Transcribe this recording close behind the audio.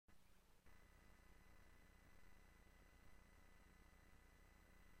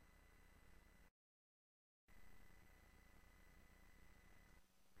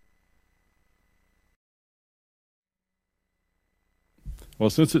Well,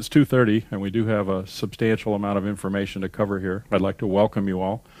 since it's 2:30 and we do have a substantial amount of information to cover here, I'd like to welcome you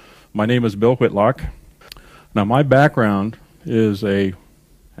all. My name is Bill Whitlock. Now, my background is an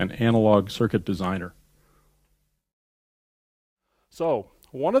analog circuit designer. So,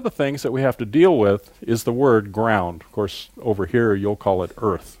 one of the things that we have to deal with is the word ground. Of course, over here you'll call it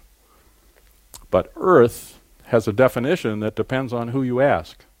earth. But earth has a definition that depends on who you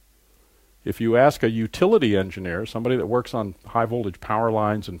ask. If you ask a utility engineer, somebody that works on high voltage power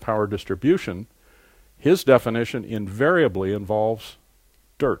lines and power distribution, his definition invariably involves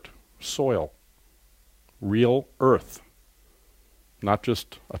dirt, soil, real earth. Not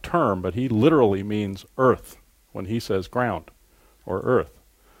just a term, but he literally means earth when he says ground or earth.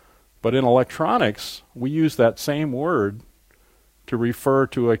 But in electronics, we use that same word to refer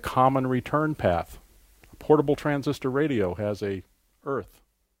to a common return path. A portable transistor radio has a earth.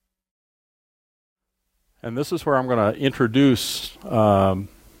 And this is where I'm going to introduce a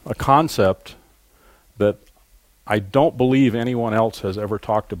concept that I don't believe anyone else has ever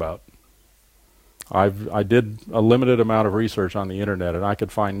talked about. I did a limited amount of research on the internet, and I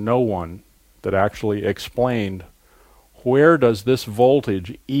could find no one that actually explained where does this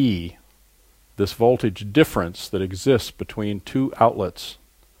voltage E, this voltage difference that exists between two outlets,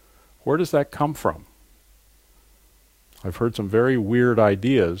 where does that come from? I've heard some very weird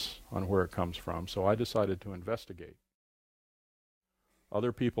ideas on where it comes from, so I decided to investigate.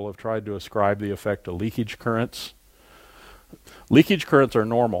 Other people have tried to ascribe the effect to leakage currents. Leakage currents are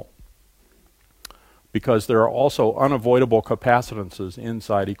normal because there are also unavoidable capacitances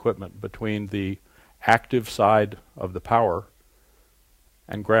inside equipment between the active side of the power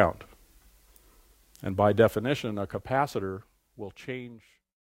and ground. And by definition, a capacitor will change.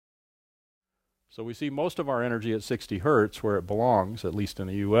 So we see most of our energy at 60 hertz where it belongs, at least in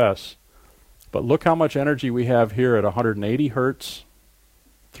the US. But look how much energy we have here at 180 hertz,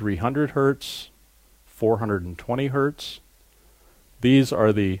 300 hertz, 420 hertz. These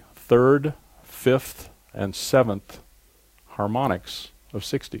are the third, fifth, and seventh harmonics of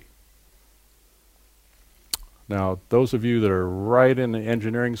 60. Now, those of you that are right in the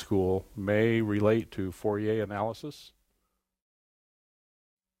engineering school may relate to Fourier analysis.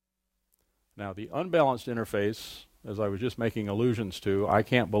 Now, the unbalanced interface, as I was just making allusions to, I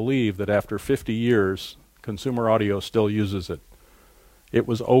can't believe that after 50 years, consumer audio still uses it. It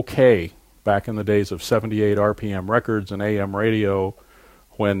was okay back in the days of 78 RPM records and AM radio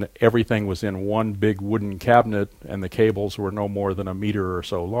when everything was in one big wooden cabinet and the cables were no more than a meter or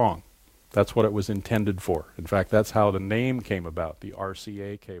so long. That's what it was intended for. In fact, that's how the name came about, the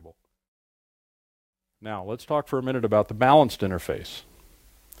RCA cable. Now, let's talk for a minute about the balanced interface.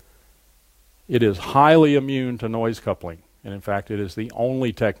 It is highly immune to noise coupling, and in fact, it is the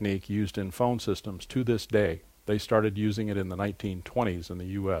only technique used in phone systems to this day. They started using it in the 1920s in the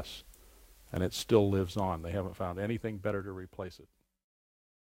US, and it still lives on. They haven't found anything better to replace it.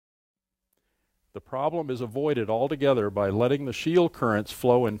 The problem is avoided altogether by letting the shield currents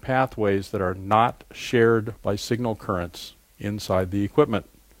flow in pathways that are not shared by signal currents inside the equipment.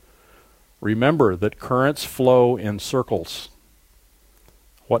 Remember that currents flow in circles.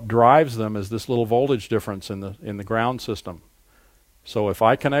 What drives them is this little voltage difference in the ground system. So if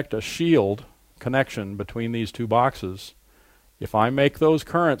I connect a shield connection between these two boxes, if I make those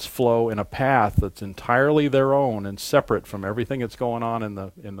currents flow in a path that's entirely their own and separate from everything that's going on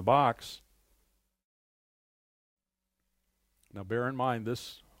in the box. Now bear in mind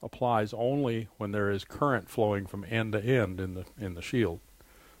this applies only when there is current flowing from end to end in the shield.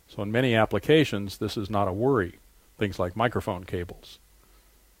 So in many applications this is not a worry. Things like microphone cables.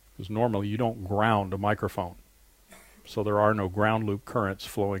 Because normally you don't ground a microphone. So there are no ground loop currents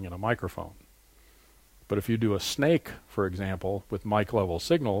flowing in a microphone. But if you do a snake, for example, with mic level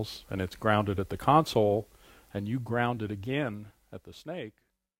signals, and it's grounded at the console, and you ground it again at the snake,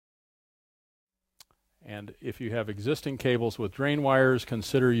 and if you have existing cables with drain wires,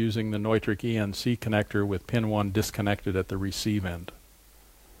 consider using the Neutrik ENC connector with pin 1 disconnected at the receive end.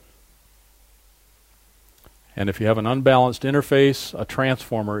 And if you have an unbalanced interface, a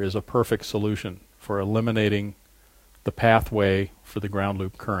transformer is a perfect solution for eliminating the pathway for the ground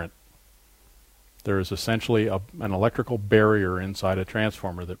loop current. There is essentially an electrical barrier inside a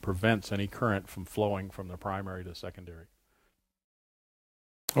transformer that prevents any current from flowing from the primary to secondary.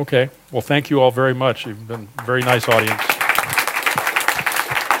 Okay, well thank you all very much. You've been a very nice audience.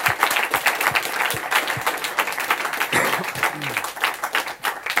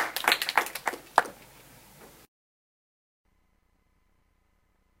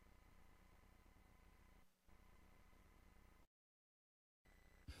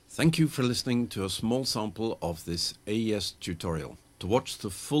 Thank you for listening to a small sample of this AES tutorial. To watch the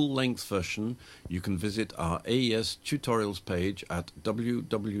full-length version, you can visit our AES tutorials page at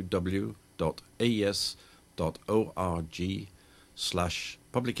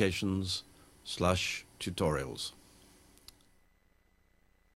www.aes.org/publications/tutorials.